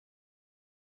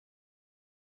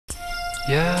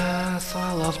Yes,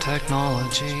 I love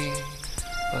technology,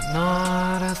 but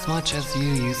not as much as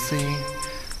you see.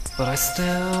 But I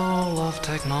still love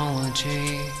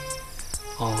technology,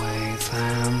 always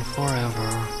and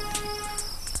forever,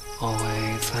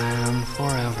 always and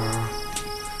forever.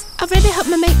 I really hope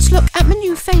my mates look at my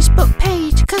new Facebook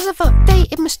page, 'cause I've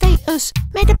updated my status,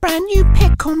 made a brand new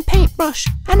pic on Paintbrush,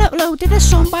 and uploaded a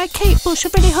song by Kate Bush. I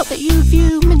really hope that you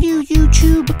view my new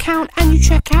YouTube account and you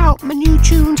check out my new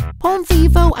tunes on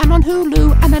Vivo and on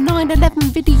Hulu, and the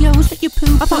 9/11 videos that you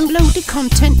poo. I've uploaded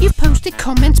content, you've posted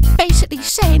comments basically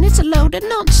saying it's a load of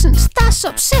nonsense. That's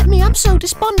upset me, I'm so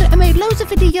despondent. I made loads of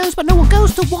videos but no one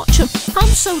goes to watch them. I'm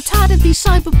so tired of these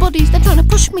cyber buddies, they're trying to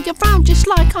push me around just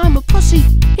like I'm a pussy.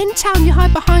 In town you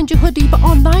hide behind your hoodie, but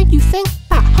online you think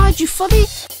that hides you fully.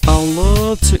 I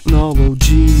love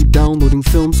technology, downloading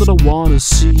films that I wanna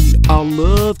see. I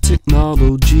love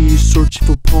technology, searching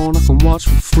for porn I can watch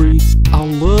for free. I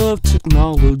love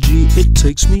technology, it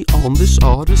takes me on this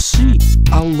odyssey.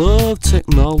 I love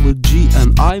technology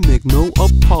and I make no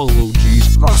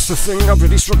apologies. That's the thing, I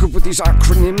really struggle with these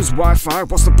acronyms. Wi-Fi,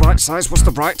 what's the bright size, what's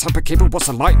the right type of cable, what's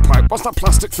a light pipe, what's that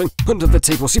plastic thing under the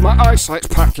table? See, my eyesight's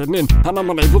packing in and I'm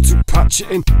unable to patch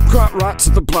it in quite right to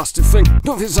the blasted thing.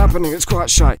 Nothing's happening, it's quite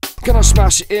shy. Can I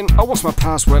smash it in? Oh, what's my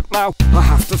password now? I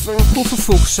have to think. Well, for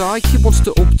fuck's sake, it wants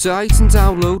to update and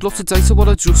download lots of data while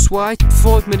I just wait.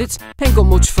 5 minutes, ain't got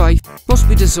much faith. Must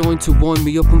be designed to wind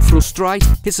me up and frustrate.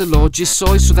 It's the largest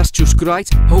size, so that's just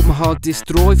great. Hope my hard disk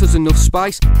drive has enough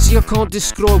space. See, I can't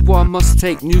describe why I must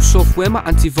take new software my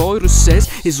antivirus says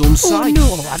is unsafe. Oh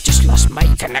no, I've just lost my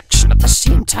connection. At the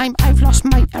same time, I've lost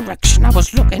my erection. I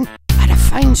was looking at a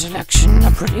fine selection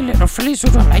of pretty little fillies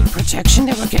with a light protection.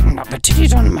 They were getting up the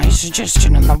titties on my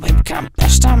suggestion, and the webcam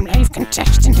best I'm live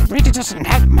contesting. It really doesn't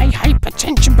help my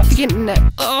hypertension, but the internet,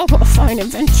 oh, what a fine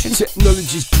invention.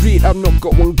 Technology's great, I've not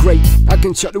got one great. I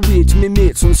can chat away to my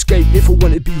mates on Skype. If I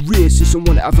want to be racist and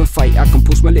want to have a fight, I can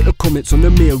post my little comments on the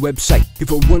mail website.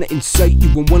 If I want to incite you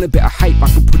and want a bit of hype, I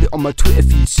can put it on my Twitter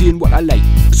feed saying what I like.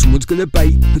 Someone's gonna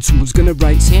bite and someone's gonna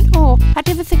write saying, oh, I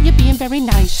never think you're being very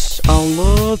nice. I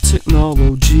love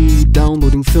technology,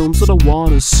 downloading films that I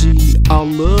wanna see. I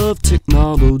love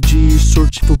technology,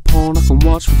 searching for porn I can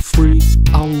watch for free.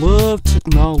 I love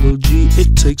technology,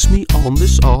 it takes me on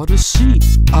this odyssey.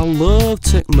 I love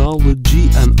technology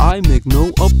and I make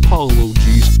no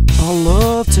apologies. I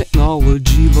love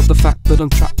technology, love the fact that I'm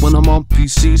trapped when I'm on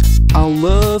PCs. I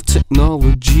love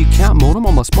technology, can't modem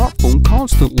on my smartphone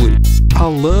constantly. I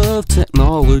love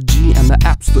technology and the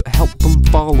apps that help them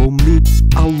follow me.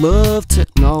 I love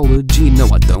technology, no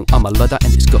I don't, I'm a Luddite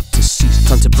and it's got to cease.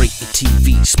 Time to break your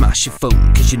TV, smash your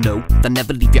phone, 'cause you know they'll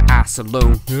never leave your ass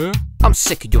alone. Yeah? I'm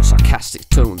sick of your sarcastic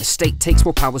tone. The state takes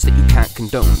more powers that you can't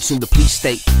condone. Soon the police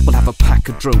state will have a pack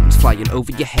of drones flying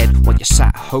over your head while you're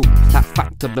sat at home. That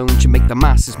fact alone should make the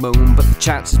masses moan, but the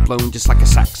chance is blown just like a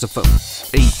saxophone.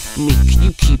 Hey, me, can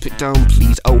you keep it down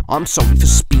please? Oh, I'm sorry for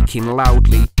speaking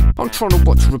loudly. I'm trying to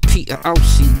watch a repeater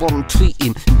LC while I'm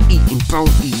tweeting and eating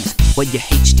bounties. When your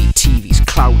HD TV's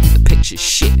cloudy, the picture's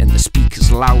shit and the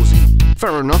speaker's lousy.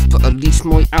 Fair enough, but at least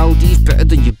my Audi's better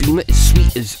than your Beamer, it's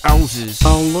sweet as houses.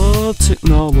 I love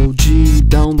technology,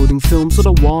 downloading films that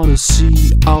I wanna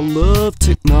see. I love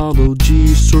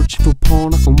technology, searching for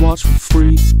porn I can watch for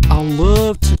free. I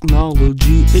love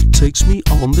technology, it takes me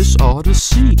on this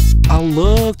odyssey. I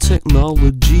love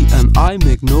technology and I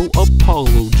make no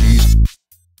apologies.